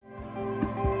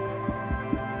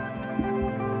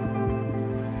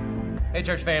Hey,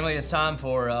 church family, it's time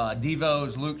for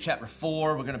Devo's Luke chapter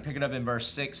 4. We're going to pick it up in verse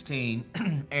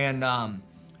 16. And,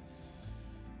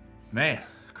 man,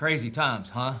 crazy times,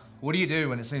 huh? What do you do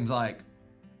when it seems like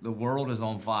the world is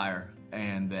on fire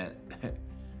and that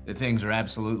that things are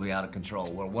absolutely out of control?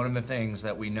 Well, one of the things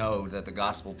that we know that the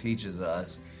gospel teaches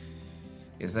us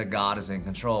is that God is in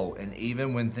control. And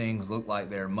even when things look like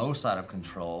they're most out of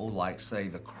control, like, say,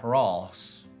 the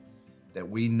cross, that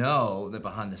we know that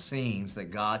behind the scenes that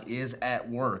God is at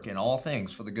work in all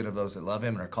things for the good of those that love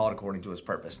Him and are called according to His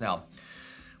purpose. Now,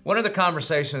 one of the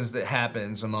conversations that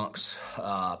happens amongst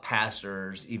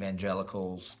pastors,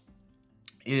 evangelicals,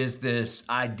 is this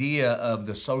idea of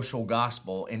the social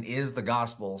gospel, and is the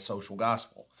gospel social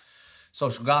gospel?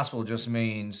 Social gospel just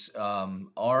means,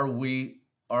 are we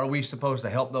supposed to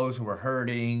help those who are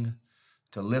hurting,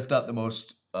 to lift up the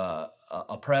most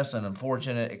oppressed and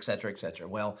unfortunate, et cetera, et cetera?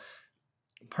 Well,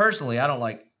 personally, I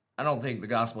don't think the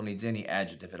gospel needs any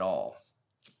adjective at all.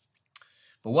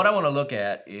 But what I want to look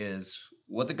at is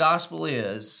what the gospel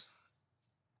is,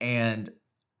 and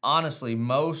honestly,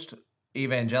 most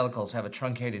evangelicals have a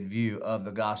truncated view of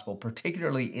the gospel,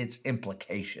 particularly its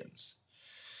implications.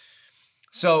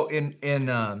 So in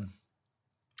 1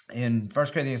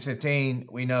 Corinthians 15,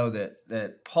 we know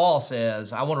that Paul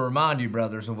says, I want to remind you,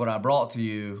 brothers, of what I brought to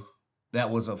you that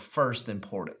was of first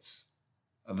importance,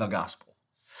 of the gospel.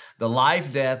 The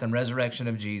life, death, and resurrection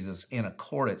of Jesus in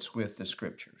accordance with the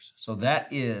Scriptures. So that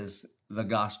is the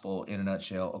gospel in a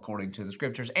nutshell, according to the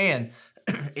Scriptures, and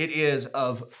it is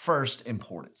of first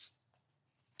importance.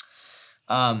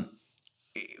 In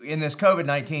this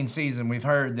COVID-19 season, we've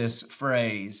heard this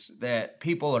phrase that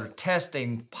people are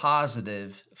testing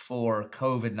positive for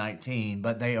COVID-19,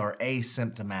 but they are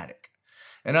asymptomatic.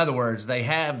 In other words, they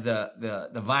have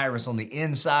the virus on the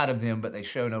inside of them, but they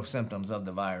show no symptoms of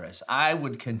the virus. I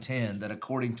would contend that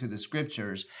according to the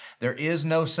Scriptures, there is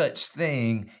no such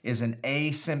thing as an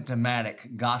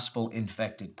asymptomatic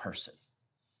gospel-infected person.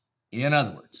 In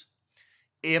other words,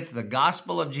 if the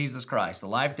gospel of Jesus Christ, the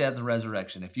life, death, and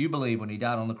resurrection, if you believe when He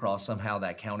died on the cross, somehow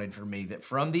that counted for me, that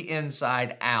from the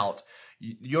inside out,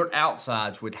 your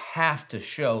outsides would have to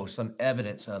show some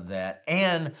evidence of that,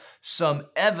 and some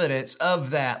evidence of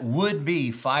that would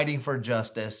be fighting for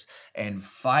justice and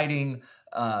fighting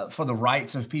for the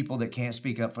rights of people that can't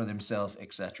speak up for themselves,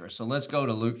 etc. So let's go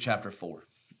to Luke chapter 4.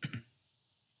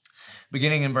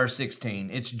 Beginning in verse 16,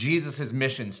 it's Jesus'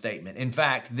 mission statement. In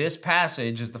fact, this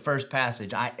passage is the first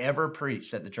passage I ever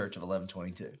preached at the Church of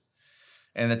 1122.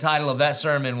 And the title of that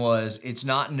sermon was, It's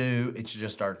Not New, It's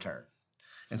Just Our Turn.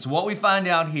 And so what we find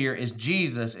out here is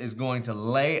Jesus is going to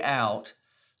lay out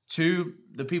to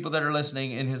the people that are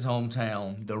listening in His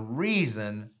hometown the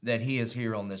reason that He is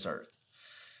here on this earth.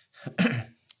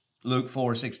 Luke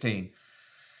 4:16.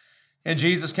 And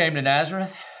Jesus came to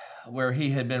Nazareth, where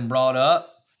He had been brought up.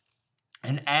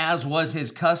 And as was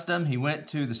His custom, He went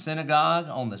to the synagogue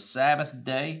on the Sabbath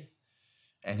day,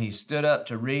 and He stood up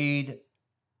to read.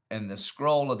 And the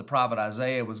scroll of the prophet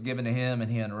Isaiah was given to Him, and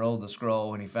He unrolled the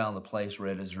scroll, and He found the place where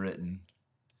it is written,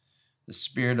 The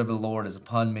Spirit of the Lord is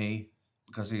upon me,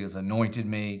 because He has anointed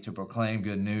me to proclaim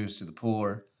good news to the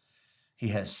poor. He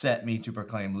has set me to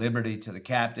proclaim liberty to the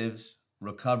captives,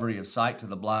 recovery of sight to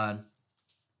the blind,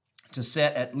 to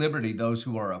set at liberty those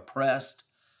who are oppressed,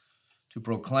 to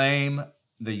proclaim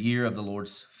the year of the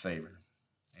Lord's favor.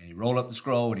 And He rolled up the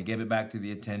scroll, and He gave it back to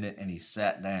the attendant, and He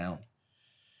sat down.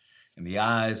 And the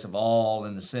eyes of all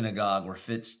in the synagogue were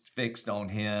fixed on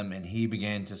Him, and He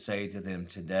began to say to them,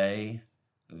 Today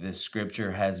this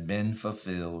scripture has been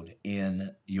fulfilled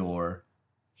in your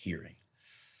hearing.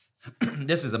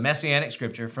 This is a messianic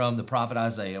scripture from the prophet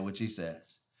Isaiah, which he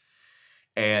says.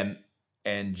 And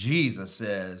Jesus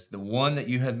says, the one that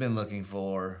you have been looking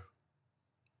for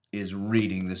is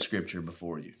reading the scripture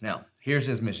before you. Now, here's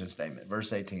His mission statement.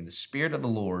 Verse 18, the Spirit of the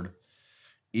Lord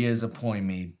is upon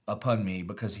me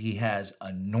because He has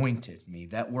anointed me.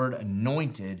 That word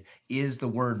anointed is the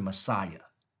word Messiah.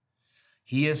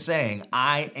 He is saying,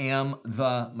 I am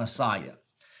the Messiah.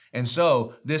 And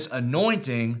so this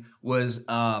anointing was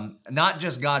not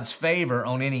just God's favor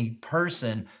on any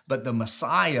person, but the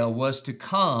Messiah was to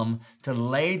come to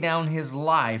lay down His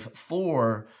life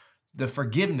for the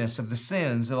forgiveness of the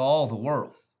sins of all the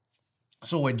world.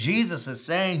 So what Jesus is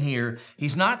saying here,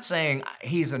 He's not saying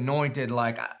He's anointed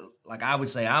like I would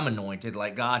say I'm anointed,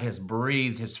 like God has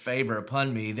breathed His favor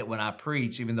upon me, that when I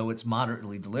preach, even though it's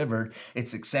moderately delivered,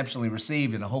 it's exceptionally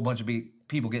received and a whole bunch of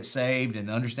people get saved and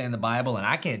understand the Bible, and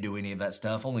I can't do any of that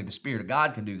stuff. Only the Spirit of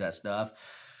God can do that stuff.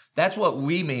 That's what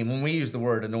we mean when we use the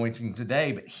word anointing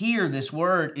today. But here, this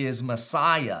word is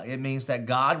Messiah. It means that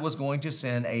God was going to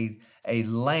send a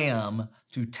lamb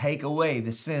to take away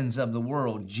the sins of the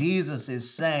world. Jesus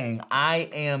is saying, I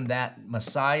am that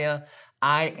Messiah.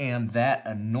 I am that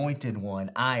anointed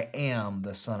one. I am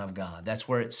the Son of God. That's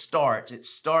where it starts.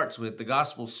 The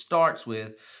gospel starts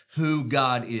with who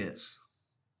God is.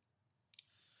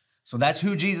 So that's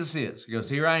who Jesus is. He goes,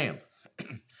 here I am.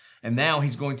 And now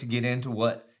he's going to get into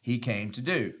what he came to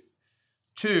do,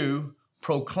 to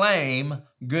proclaim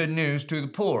good news to the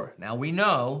poor. Now we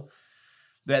know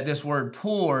that this word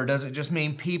poor doesn't just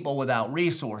mean people without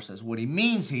resources. What he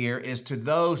means here is to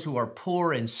those who are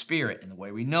poor in spirit. And the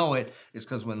way we know it is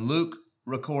because when Luke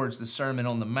records the Sermon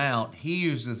on the Mount, he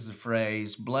uses the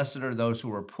phrase, blessed are those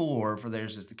who are poor, for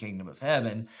theirs is the kingdom of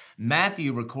heaven.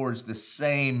 Matthew records the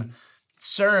same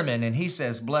sermon, and he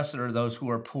says, blessed are those who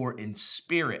are poor in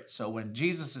spirit. So when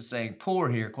Jesus is saying poor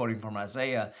here, quoting from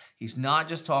Isaiah, he's not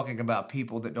just talking about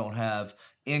people that don't have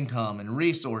income and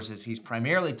resources. He's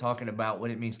primarily talking about what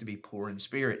it means to be poor in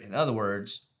spirit. In other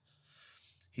words,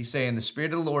 he's saying the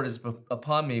Spirit of the Lord is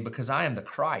upon me because I am the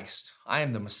Christ. I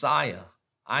am the Messiah.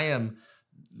 I am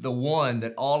the one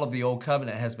that all of the old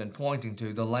covenant has been pointing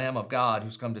to, the Lamb of God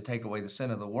who's come to take away the sin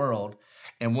of the world.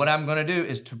 And what I'm going to do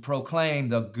is to proclaim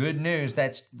the good news,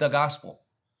 that's the gospel,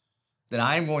 that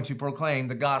I am going to proclaim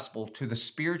the gospel to the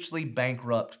spiritually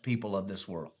bankrupt people of this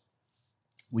world,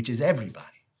 which is everybody.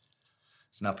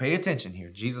 So now pay attention here.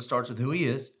 Jesus starts with who he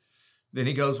is, then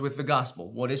he goes with the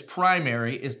gospel. What is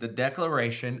primary is the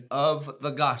declaration of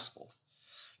the gospel.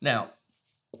 Now,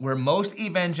 where most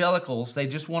evangelicals, they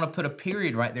just want to put a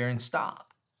period right there and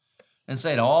stop and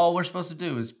say all we're supposed to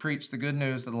do is preach the good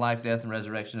news of the life, death, and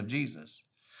resurrection of Jesus.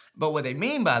 But what they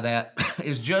mean by that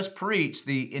is just preach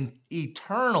the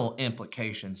eternal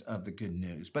implications of the good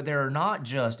news. But there are not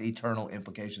just eternal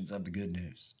implications of the good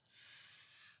news.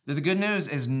 The good news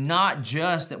is not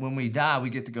just that when we die, we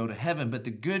get to go to heaven, but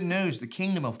the good news, the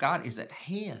kingdom of God is at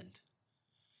hand.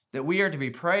 That we are to be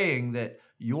praying that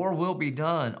your will be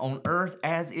done on earth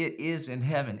as it is in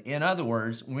heaven. In other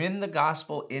words, when the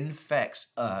gospel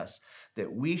infects us,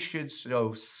 that we should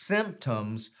show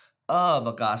symptoms of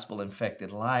a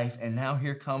gospel-infected life. And now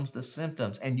here comes the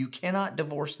symptoms, and you cannot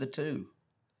divorce the two.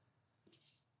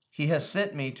 He has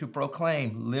sent me to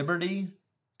proclaim liberty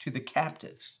to the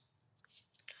captives.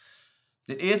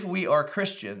 That if we are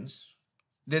Christians,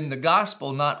 then the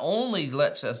gospel not only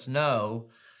lets us know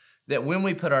that when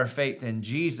we put our faith in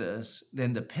Jesus,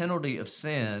 then the penalty of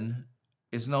sin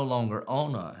is no longer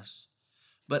on us,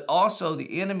 but also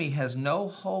the enemy has no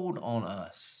hold on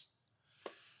us.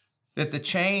 That the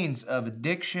chains of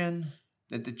addiction,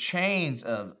 that the chains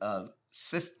of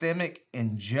systemic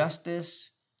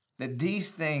injustice, that these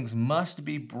things must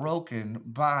be broken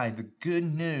by the good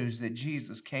news that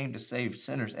Jesus came to save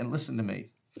sinners. And listen to me.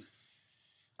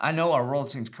 I know our world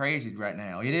seems crazy right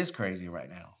now. It is crazy right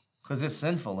now because it's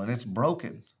sinful and it's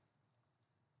broken.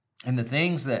 And the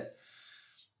things that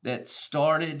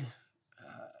started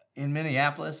in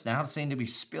Minneapolis now seem to be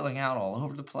spilling out all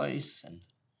over the place.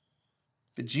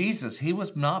 But Jesus, he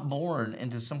was not born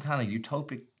into some kind of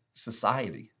utopic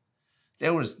society.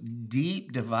 There was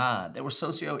deep divide. There were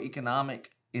socioeconomic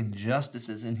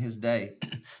injustices in his day.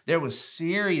 There was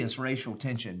serious racial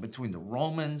tension between the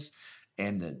Romans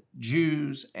and the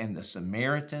Jews and the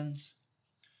Samaritans.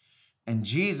 And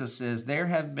Jesus says there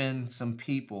have been some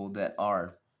people that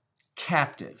are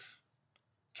captive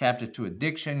to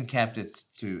addiction, captive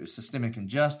to systemic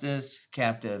injustice,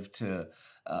 captive to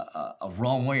a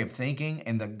wrong way of thinking,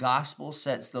 and the gospel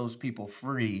sets those people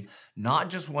free, not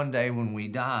just one day when we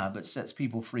die, but sets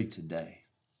people free today.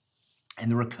 And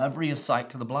the recovery of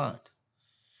sight to the blind.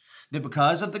 That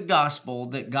because of the gospel,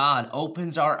 that God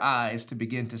opens our eyes to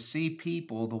begin to see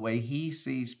people the way he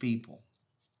sees people.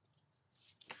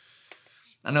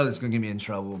 I know this is going to get me in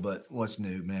trouble, but what's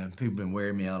new, man? People have been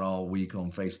wearing me out all week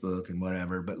on Facebook and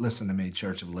whatever, but listen to me,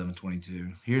 Church of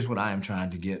 1122. Here's what I am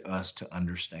trying to get us to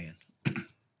understand.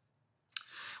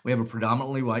 We have a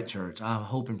predominantly white church. I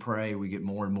hope and pray we get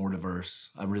more and more diverse.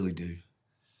 I really do.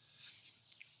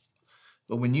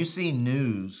 But when you see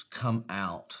news come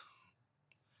out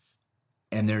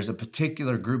and there's a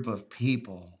particular group of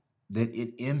people that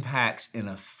it impacts and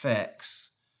affects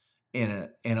in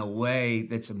a way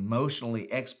that's emotionally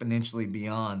exponentially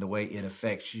beyond the way it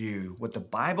affects you, what the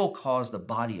Bible calls the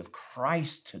body of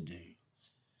Christ to do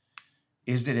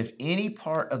is that if any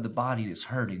part of the body is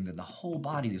hurting, then the whole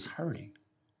body is hurting.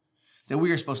 That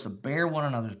we are supposed to bear one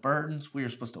another's burdens. We are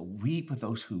supposed to weep with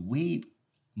those who weep,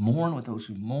 mourn with those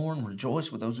who mourn,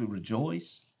 rejoice with those who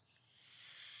rejoice.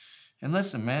 And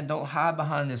listen, man, don't hide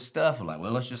behind this stuff. Like,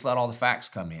 well, let's just let all the facts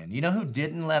come in. You know who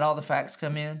didn't let all the facts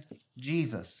come in?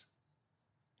 Jesus.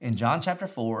 In John chapter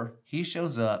 4, he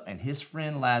shows up and his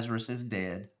friend Lazarus is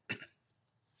dead.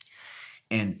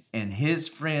 And his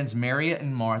friends Mary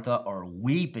and Martha are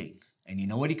weeping. And you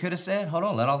know what he could have said? Hold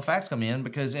on, let all the facts come in,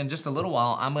 because in just a little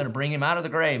while, I'm going to bring him out of the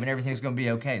grave and everything's going to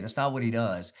be okay. That's not what he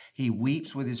does. He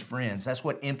weeps with his friends. That's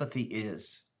what empathy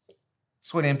is.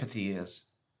 That's what empathy is.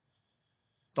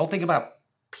 Don't think about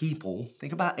people.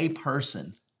 Think about a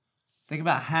person. Think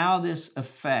about how this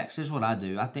affects. Here's what I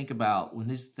do. I think about when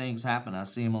these things happen, I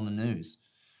see them on the news.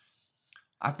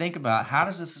 I think about, how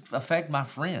does this affect my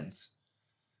friends?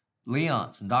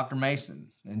 Leonce and Dr. Mason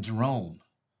and Jerome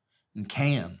and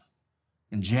Cam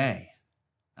and Jay.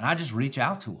 And I just reach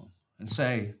out to them and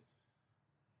say,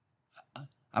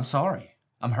 I'm sorry.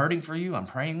 I'm hurting for you. I'm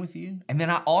praying with you. And then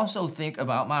I also think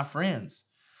about my friends,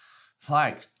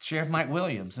 like Sheriff Mike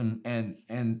Williams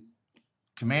and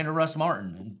Commander Russ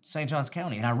Martin in St. Johns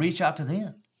County. And I reach out to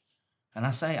them and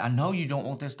I say, I know you don't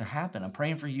want this to happen. I'm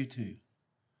praying for you too.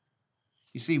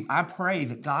 You see, I pray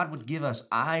that God would give us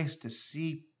eyes to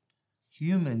see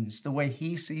humans the way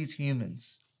he sees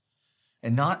humans,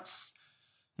 and not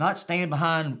stand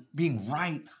behind being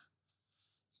right,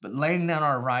 but laying down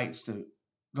our rights to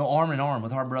go arm in arm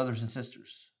with our brothers and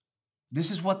sisters. This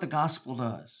is what the gospel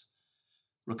does.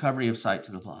 Recovery of sight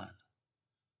to the blind,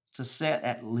 to set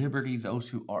at liberty those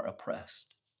who are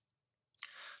oppressed.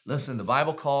 Listen, the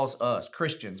Bible calls us,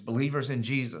 Christians, believers in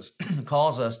Jesus,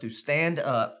 calls us to stand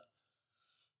up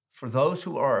for those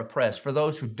who are oppressed, for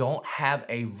those who don't have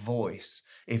a voice.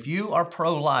 If you are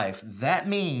pro-life, that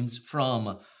means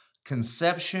from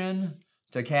conception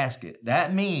to casket.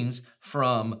 That means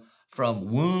from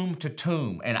womb to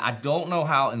tomb. And I don't know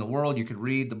how in the world you could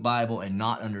read the Bible and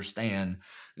not understand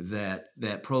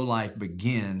that pro-life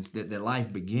begins, that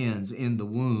life begins in the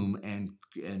womb. And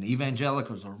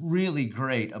evangelicals are really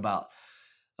great about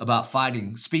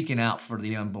fighting, speaking out for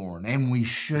the unborn. And we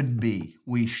should be.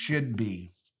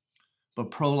 But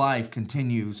pro-life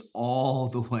continues all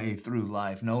the way through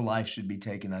life. No life should be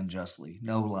taken unjustly.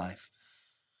 No life.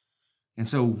 And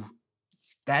so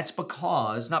that's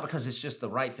because, not because it's just the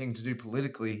right thing to do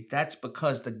politically, that's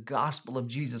because the gospel of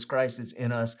Jesus Christ is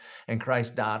in us, and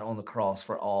Christ died on the cross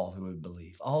for all who would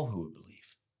believe. All who would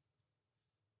believe.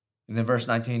 And then verse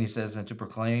 19, he says, and to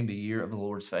proclaim the year of the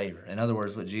Lord's favor. In other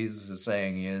words, what Jesus is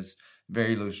saying is,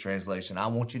 very loose translation, I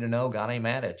want you to know God ain't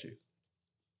mad at you.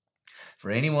 For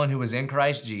anyone who is in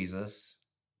Christ Jesus,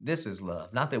 this is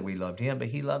love. Not that we loved him, but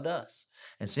he loved us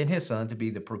and sent his son to be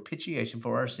the propitiation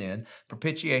for our sin.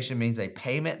 Propitiation means a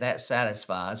payment that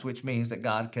satisfies, which means that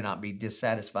God cannot be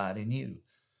dissatisfied in you.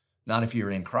 Not if you're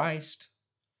in Christ.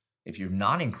 If you're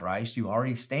not in Christ, you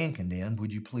already stand condemned.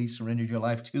 Would you please surrender your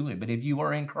life to him? But if you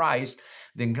are in Christ,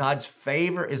 then God's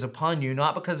favor is upon you,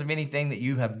 not because of anything that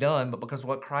you have done, but because of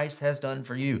what Christ has done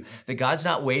for you. That God's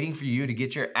not waiting for you to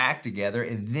get your act together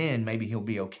and then maybe he'll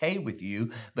be okay with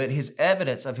you, but his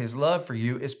evidence of his love for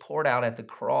you is poured out at the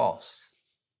cross.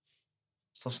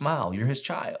 So smile, you're his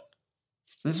child.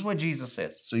 So this is what Jesus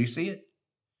says. So you see it?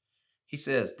 He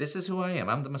says, this is who I am.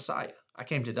 I'm the Messiah. I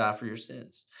came to die for your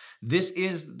sins. This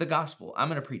is the gospel. I'm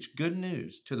going to preach good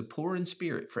news to the poor in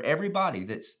spirit, for everybody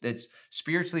that's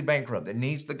spiritually bankrupt, that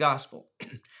needs the gospel.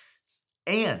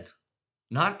 And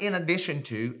not in addition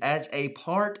to, as a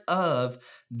part of,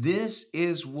 this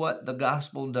is what the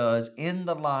gospel does in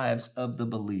the lives of the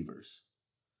believers.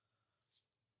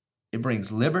 It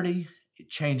brings liberty. It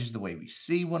changes the way we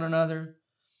see one another.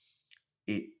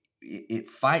 It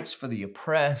fights for the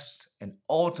oppressed. And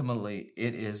ultimately,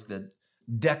 it is the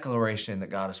declaration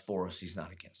that God is for us. He's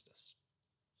not against us.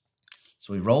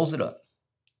 So he rolls it up.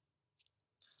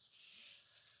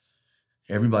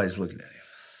 Everybody's looking at him.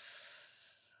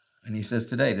 And he says,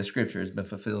 today, the scripture has been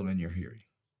fulfilled in your hearing.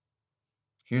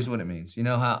 Here's what it means. You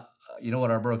know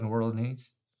what our broken world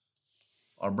needs?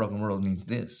 Our broken world needs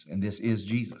this, and this is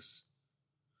Jesus.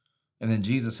 And then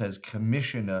Jesus has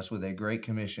commissioned us with a great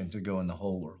commission to go in the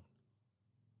whole world.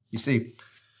 You see,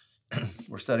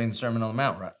 we're studying the Sermon on the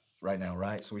Mount right now,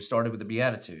 right? So we started with the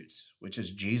Beatitudes, which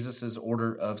is Jesus's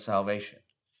order of salvation.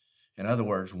 In other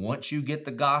words, once you get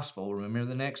the gospel, remember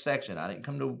the next section, I didn't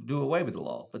come to do away with the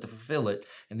law, but to fulfill it.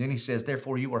 And then he says,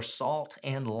 therefore you are salt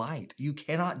and light. You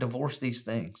cannot divorce these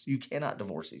things. You cannot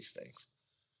divorce these things.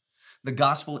 The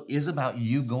gospel is about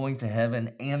you going to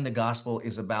heaven, and the gospel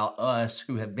is about us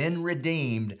who have been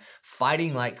redeemed,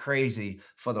 fighting like crazy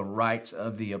for the rights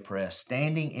of the oppressed,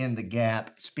 standing in the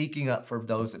gap, speaking up for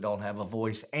those that don't have a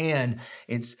voice, and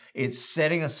it's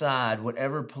setting aside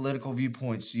whatever political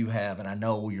viewpoints you have, and I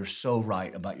know you're so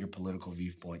right about your political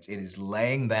viewpoints. It is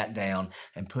laying that down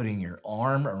and putting your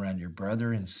arm around your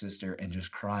brother and sister and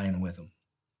just crying with them,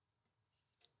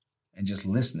 and just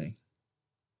listening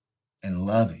and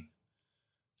loving.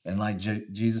 And like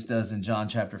Jesus does in John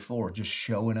chapter 4, just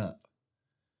showing up.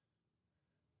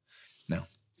 Now,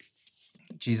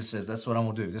 Jesus says, that's what I'm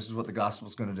going to do. This is what the gospel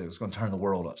is going to do. It's going to turn the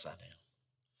world upside down.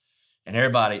 And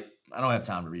everybody, I don't have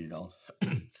time to read it all.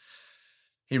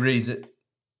 He reads it,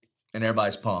 and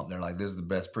everybody's pumped. They're like, this is the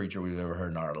best preacher we've ever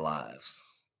heard in our lives.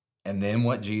 And then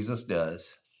what Jesus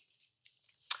does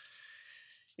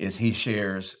is he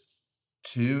shares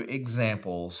two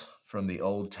examples from the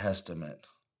Old Testament.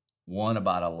 One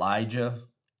about Elijah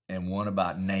and one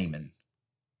about Naaman.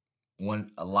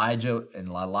 One, Elijah and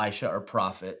Elisha are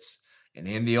prophets. And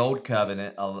in the Old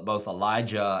Covenant, both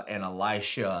Elijah and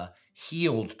Elisha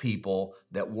healed people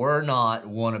that were not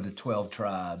one of the 12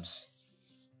 tribes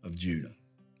of Judah,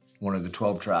 one of the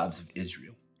 12 tribes of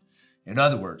Israel. In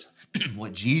other words,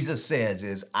 what Jesus says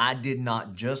is, I did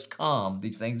not just come,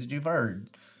 these things that you've heard,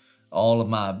 all of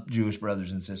my Jewish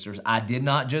brothers and sisters, I did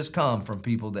not just come for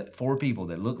people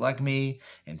that look like me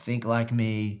and think like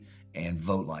me and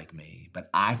vote like me, but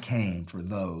I came for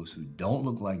those who don't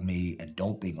look like me and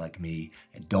don't think like me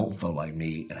and don't vote like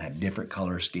me and have different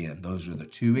color skin. Those are the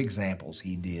two examples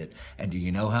he did. And do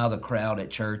you know how the crowd at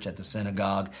church, at the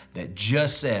synagogue, that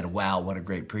just said, wow, what a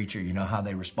great preacher, you know how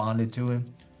they responded to him?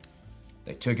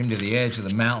 They took him to the edge of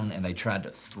the mountain and they tried to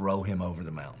throw him over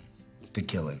the mountain to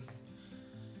kill him.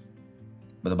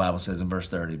 But the Bible says in verse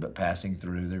 30, but passing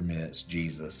through their midst,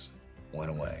 Jesus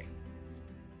went away.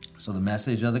 So the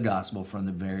message of the gospel from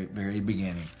the very, very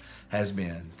beginning has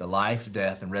been the life,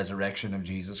 death, and resurrection of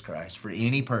Jesus Christ for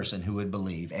any person who would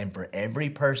believe. And for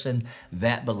every person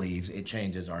that believes, it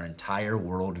changes our entire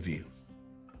worldview.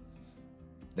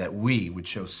 That we would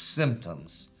show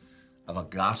symptoms of a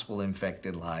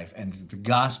gospel-infected life. And the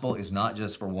gospel is not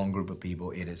just for one group of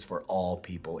people, it is for all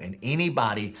people. And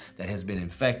anybody that has been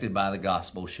infected by the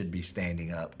gospel should be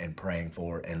standing up and praying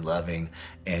for and loving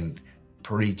and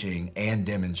preaching and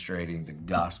demonstrating the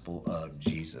gospel of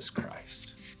Jesus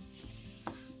Christ.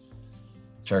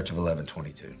 Church of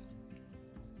 1122.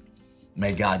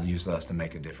 May God use us to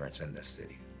make a difference in this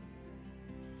city.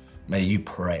 May you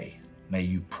pray. May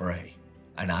you pray.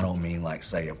 And I don't mean like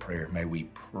say a prayer. May we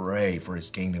pray for his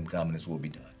kingdom come and his will be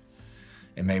done.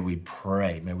 And may we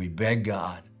pray, may we beg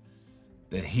God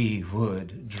that he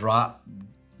would drop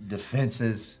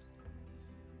defenses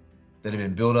that have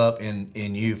been built up in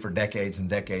you for decades and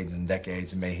decades and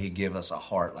decades. And may he give us a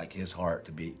heart like his heart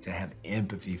to have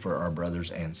empathy for our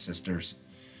brothers and sisters.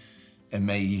 And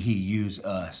may he use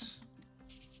us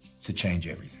to change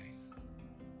everything.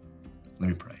 Let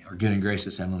me pray. Our good and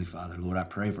gracious Heavenly Father, Lord, I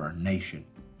pray for our nation.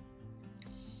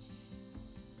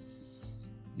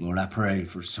 Lord, I pray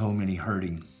for so many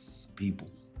hurting people.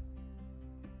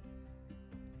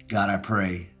 God, I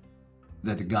pray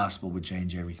that the gospel would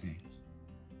change everything.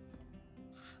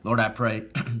 Lord, I pray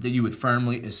that you would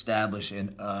firmly establish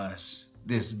in us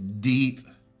this deep,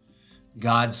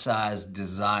 God-sized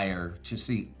desire to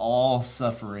see all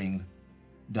suffering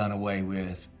done away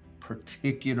with,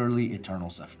 particularly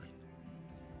eternal suffering.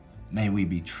 May we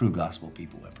be true gospel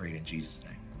people. I pray it in Jesus'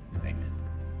 name. Amen.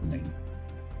 Thank you.